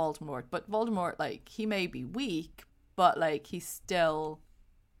for Voldemort, but Voldemort, like, he may be weak, but like he still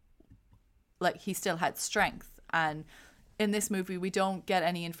had strength. And in this movie, we don't get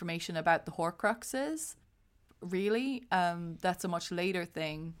any information about the Horcruxes, really. That's a much later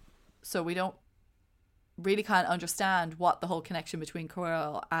thing, so we don't really kind of understand what the whole connection between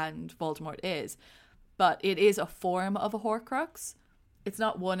Quirrell and Voldemort is. But it is a form of a Horcrux. It's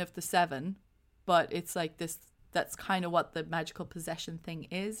not one of the 7, but it's like this. That's kind of what the magical possession thing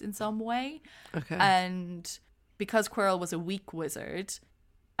is in some way. Okay. And because Quirrell was a weak wizard,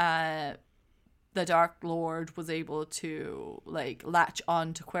 the Dark Lord was able to like latch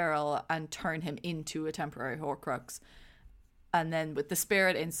on to Quirrell and turn him into a temporary Horcrux. And then with the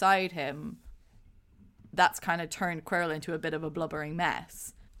spirit inside him, that's kind of turned Quirrell into a bit of a blubbering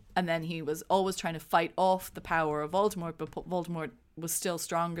mess. And then he was always trying to fight off the power of Voldemort, but Voldemort was still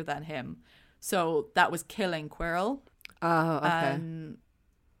stronger than him. So that was killing Quirrell. Oh, okay.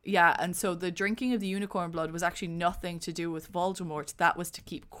 And so the drinking of the unicorn blood was actually nothing to do with Voldemort. That was to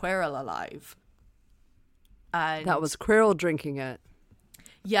keep Quirrell alive. And that was Quirrell drinking it.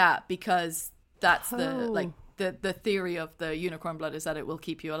 Yeah, because that's the theory of the unicorn blood is that it will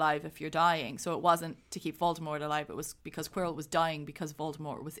keep you alive if you're dying. So it wasn't to keep Voldemort alive. It was because Quirrell was dying because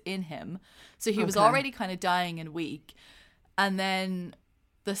Voldemort was in him. So he was already kind of dying and weak. And then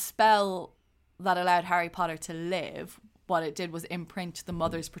the spell that allowed Harry Potter to live, what it did was imprint the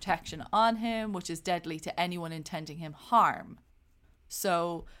mother's protection on him, which is deadly to anyone intending him harm.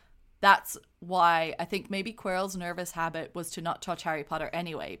 So that's why I think maybe Quirrell's nervous habit was to not touch Harry Potter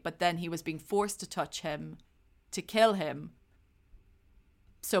anyway, but then he was being forced to touch him to kill him.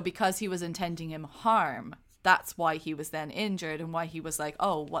 So because he was intending him harm, that's why he was then injured and why he was like,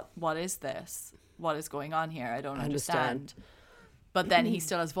 oh, what is this? What is going on here? I don't understand. But then he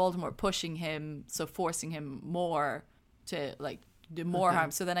still has Voldemort pushing him, so forcing him more to like do more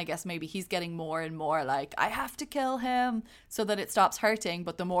harm. So then I guess maybe he's getting more and more like, I have to kill him so that it stops hurting.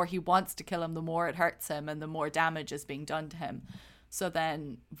 But the more he wants to kill him, the more it hurts him and the more damage is being done to him. So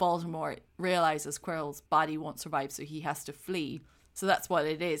then Voldemort realizes Quirrell's body won't survive, so he has to flee. So that's what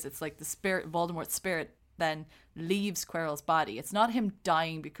it is. It's like the spirit, Voldemort's spirit then leaves Quirrell's body. It's not him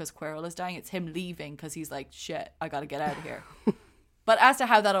dying because Quirrell is dying. It's him leaving because he's like, shit, I got to get out of here. But as to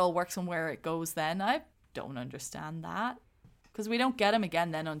how that all works and where it goes then, I don't understand that. Because we don't get him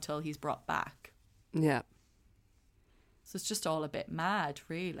again then until he's brought back. Yeah. So it's just all a bit mad,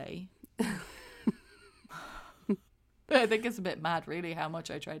 really. I think it's a bit mad, really, how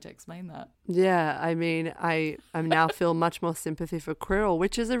much I tried to explain that. Yeah, I mean, I now feel much more sympathy for Quirrell,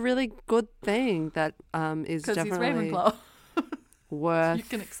 which is a really good thing that is definitely... Because he's Ravenclaw. Worth... You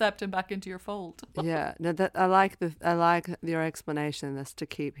can accept him back into your fold. Yeah, no, that I like your explanation as to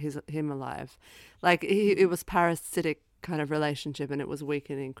keep him alive. Like it was parasitic kind of relationship, and it was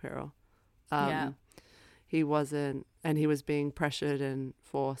weakening Quirrell. Yeah, he wasn't, and he was being pressured and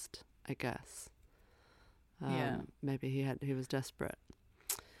forced, I guess. Maybe he was desperate.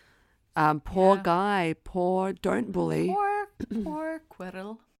 Poor guy. Don't bully. Poor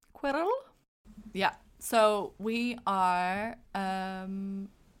Quirrell. Yeah. So we are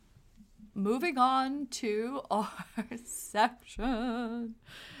moving on to our section,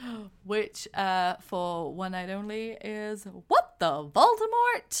 which for one night only is What the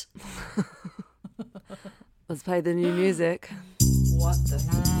Voldemort? Let's play the new music. What the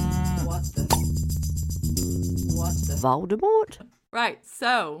Voldemort? Right,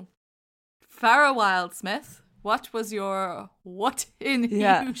 so Farrah Wildsmith, what was your what in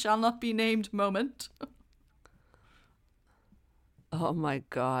you shall not be named moment? Oh my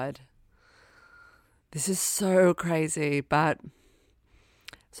God. This is so crazy, but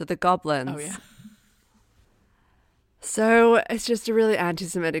so the goblins. Oh yeah. So it's just a really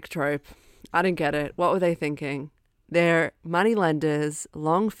anti-Semitic trope. I didn't get it. What were they thinking? They're money lenders,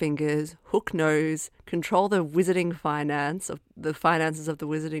 long fingers, hook nose, control the wizarding finances of the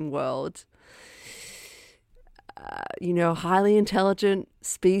wizarding world. Highly intelligent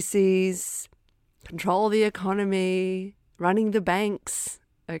species, control the economy, running the banks.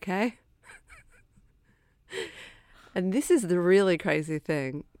 Okay. And this is the really crazy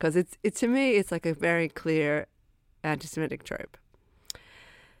thing, because it's to me, it's like a very clear anti-Semitic trope.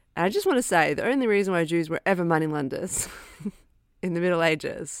 And I just want to say, the only reason why Jews were ever moneylenders in the Middle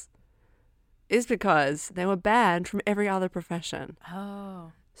Ages is because they were banned from every other profession.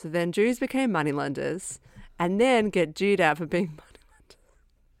 Oh. So then Jews became moneylenders and then get Jewed out for being moneylenders.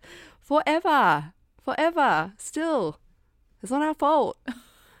 Forever. Still. It's not our fault.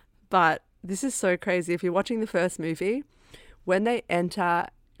 But this is so crazy. If you're watching the first movie, when they enter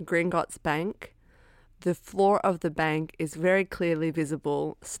Gringotts Bank, the floor of the bank is very clearly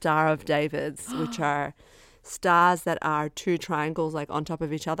visible Star of Davids, which are stars that are two triangles like on top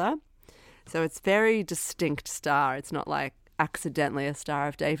of each other. So it's very distinct star. It's not like accidentally a Star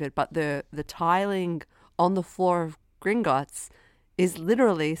of David, but the tiling on the floor of Gringotts is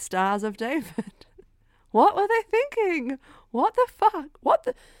literally Stars of David. What were they thinking? What the fuck? What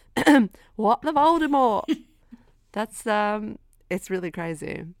the what the Voldemort? That's it's really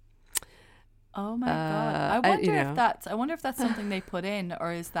crazy. Oh my god! I wonder if that's something they put in,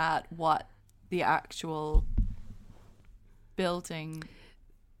 or is that what the actual building?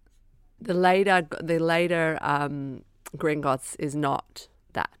 The later Gringotts is not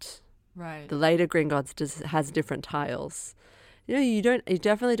that. Right. The later Gringotts has different tiles. You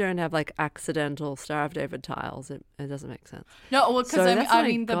definitely don't have like accidental Star of David tiles. It doesn't make sense. No, well, because So I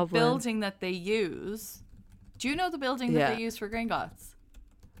mean the Goblin. building that they use. Do you know the building that they use for Gringotts?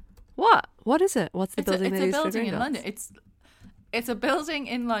 What is it? What's the building they use for Gringotts? It's a building in London. It's a building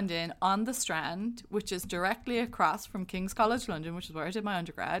in London on the Strand, which is directly across from King's College London, which is where I did my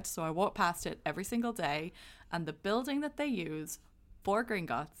undergrad. So I walk past it every single day. And the building that they use for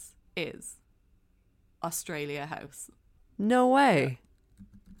Gringotts is Australia House. No way.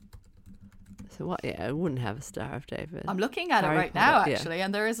 So what? Yeah, it wouldn't have a Star of David. I'm looking at Harry it right Potter, now, yeah. actually,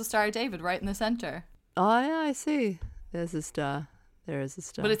 and there is a Star of David right in the centre. Oh yeah, I see. There's a star. There is a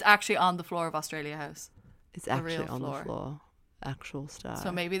star. But it's actually on the floor of Australia House. It's the actually real on floor. the floor. Actual star.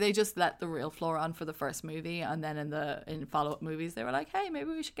 So maybe they just let the real floor on for the first movie, and then in follow-up movies they were like, hey, maybe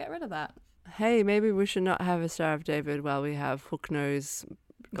we should get rid of that. Hey, maybe we should not have a Star of David while we have hook-nosed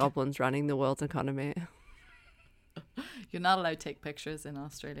goblins running the world's economy. You're not allowed to take pictures in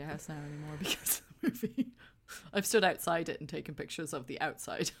Australia House now anymore because of the movie. I've stood outside it and taken pictures of the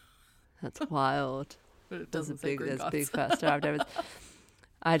outside. That's wild. But it doesn't say There's a Gringotts. big fat Star of David.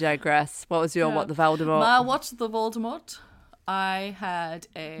 I digress. What was your Yeah. what the Voldemort? My Watch the Voldemort. I had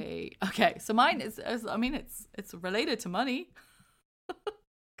so mine is it's related to money.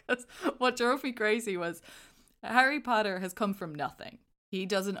 Because what drove me crazy was Harry Potter has come from nothing. He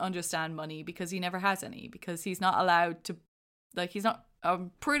doesn't understand money because he never has any, because he's not allowed to,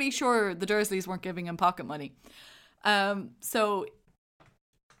 I'm pretty sure the Dursleys weren't giving him pocket money. So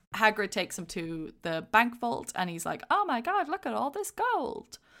Hagrid takes him to the bank vault and he's like, oh my God, look at all this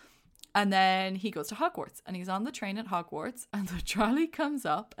gold. And then he goes to Hogwarts and he's on the train at Hogwarts and the trolley comes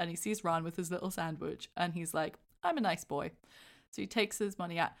up and he sees Ron with his little sandwich and he's like, I'm a nice boy. So he takes his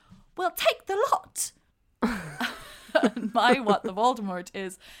money out. Well, take the lot. And my what the Voldemort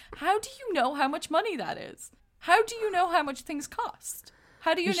is, how do you know how much money that is? How do you know how much things cost?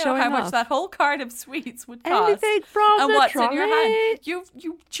 How do you You're know how showing much off. that whole card of sweets would cost? Anything from and the what's in your hand? trolley.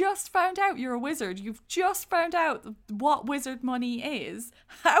 You just found out you're a wizard. You've just found out what wizard money is.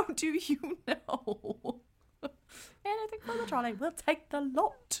 How do you know? Anything from the trolley. We'll take the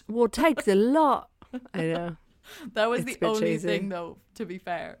lot. We'll take the lot. I know. That was It's a the bit only cheesy. thing, though, to be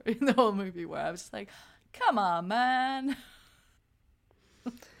fair, in the whole movie where I was just like, come on, man.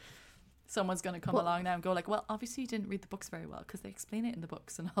 Someone's going to come along now and go like, well, obviously you didn't read the books very well because they explain it in the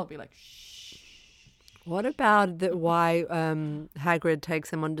books. And I'll be like, shh. What about why Hagrid takes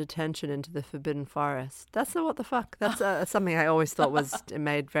him on detention into the Forbidden Forest? That's what the fuck. That's something I always thought it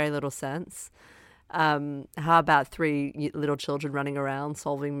made very little sense. How about three little children running around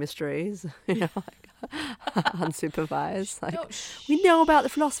solving mysteries? Unsupervised. Like, No, we know about the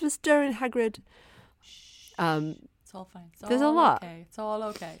Philosopher's Stone, Hagrid. It's all fine. It's There's a all lot. Okay. It's all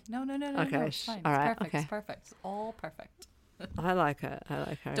okay. No. Okay, It's fine. all It's right, perfect. okay. It's perfect. It's all perfect. I like it. I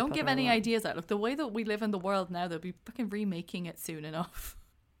like Harry Don't Potter give a any lot. ideas out. Look, the way that we live in the world now, they'll be fucking remaking it soon enough.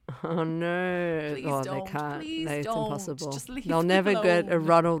 Oh no! Please Oh, don't. they can't. Please No, it's don't. impossible. Just leave They'll it never get a alone.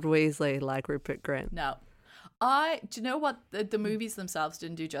 Ronald Weasley like Rupert Grint. No. Do you know what the movies themselves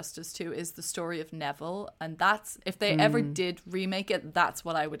didn't do justice to is the story of Neville. And that's, if they ever did remake it, that's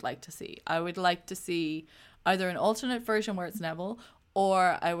what I would like to see. I would like to see either an alternate version where it's Neville,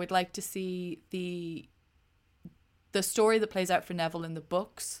 or I would like to see the story that plays out for Neville in the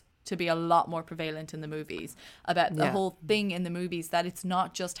books to be a lot more prevalent in the movies, about the Yeah. whole thing in the movies, that it's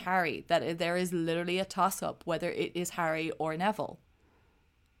not just Harry, that there is literally a toss-up whether it is Harry or Neville.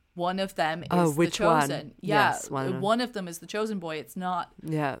 One of them is which the one? chosen. Yeah, Yes, one of them. one of them is the chosen boy. It's not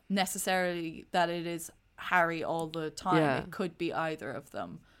Yeah. necessarily that it is Harry all the time. Yeah. It could be either of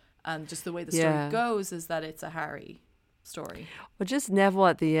them. And just the way the story Yeah. goes is that it's a Harry story. Or just Neville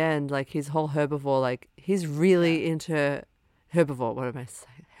at the end, like his whole herbivore, like he's really into herbivore. What am I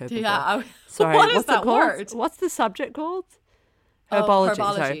saying? Herbivore. Yeah. Sorry. What is what's it that called? word? What's the subject called? Oh, Herbology.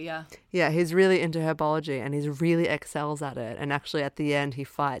 herbology, sorry. yeah. Yeah, he's really into herbology and he's really excels at it. And actually at the end he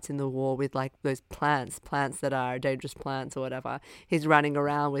fights in the war with like those plants that are dangerous plants or whatever. He's running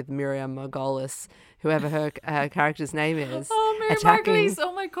around with Miriam Margolis, whoever her character's name is. Oh, Mary attacking. Margulies.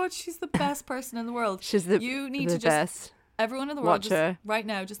 Oh my God, she's the best person in the world. She's the, You need the to just best. everyone in the world Watch her. right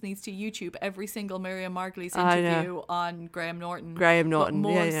now just needs to YouTube every single Miriam Margolyes I know. interview on Graham Norton. Graham Norton. But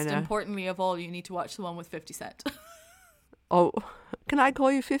Yeah, most yeah, no. importantly of all, you need to watch the one with 50 Cent. Oh, can I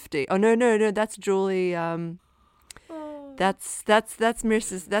call you 50? Oh no, that's Julie. That's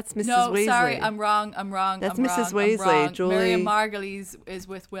Mrs. No, Weasley. sorry, I'm wrong. That's I'm Mrs. wrong, I'm Weasley, wrong. Julie- Miriam Margolyes is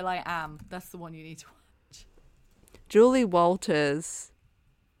with Will I Am. That's the one you need to watch. Julie Walters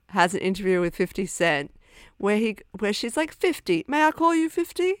has an interview with 50 Cent where she's like 50. May I call you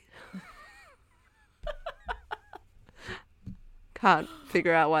 50? Can't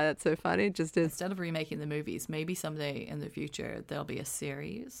figure out why that's so funny. It just is. Instead of remaking the movies, maybe someday in the future there'll be a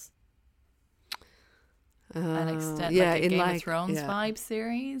series. An extent yeah, like a in Game like- of Thrones yeah. vibe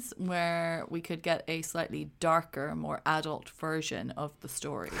series where we could get a slightly darker, more adult version of the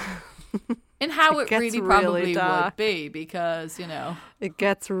story. In how it gets really really probably would dark. be, because, you know. It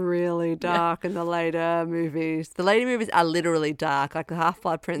gets really dark in the later movies. The later movies are literally dark. Like the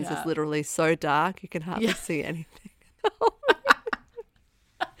Half-Blood Prince Yeah. is literally so dark you can hardly Yeah. see anything.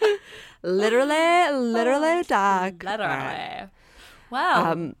 literally dark. Literally. All right.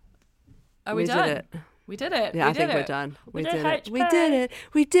 Wow. Are we done? did it. We did it. Yeah, we I think did we're it. done. We did did it. it. We did it.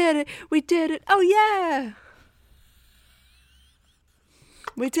 We did it. We did it. Oh yeah.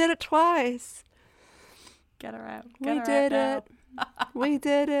 We did it twice. Get her out. We Get her did out it. We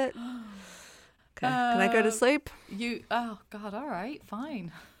did it. Okay. Can I go to sleep? Oh God. All right.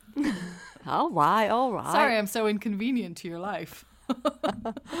 Fine. All right. Sorry, I'm so inconvenient to your life.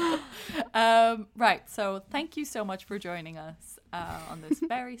 Right. So thank you so much for joining us on this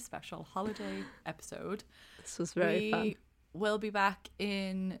very special holiday episode. This was very fun. We will be back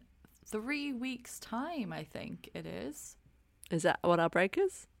in 3 weeks' time, I think it is. Is that what our break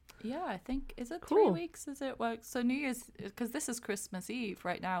is? Yeah, I think, is it Cool. 3 weeks? Is it? Well, so New Year's, because this is Christmas Eve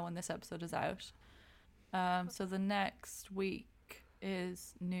right now when this episode is out. So the next week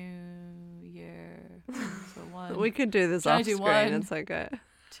is New Year. So one, We can do this off screen. 21, It's okay.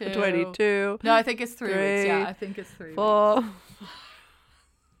 2. 22, No, I think it's 3 weeks. Yeah, 3, I think it's 3 weeks. 4.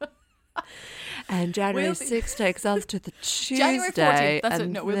 And January We'll be- 6th takes us to the Tuesday. January 14th. That's it.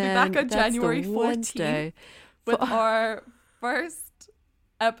 and No, we'll be back then on that's the January 14th. Wednesday. With our first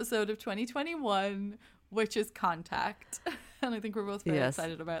episode of 2021, which is Contact. And I think we're both very Yes.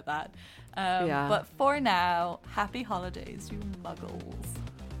 excited about that. Yeah. But for now, happy holidays, you muggles.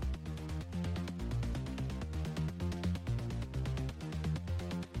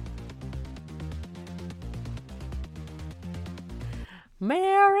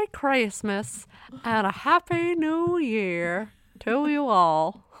 Merry Christmas and a Happy New Year to you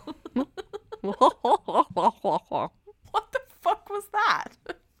all.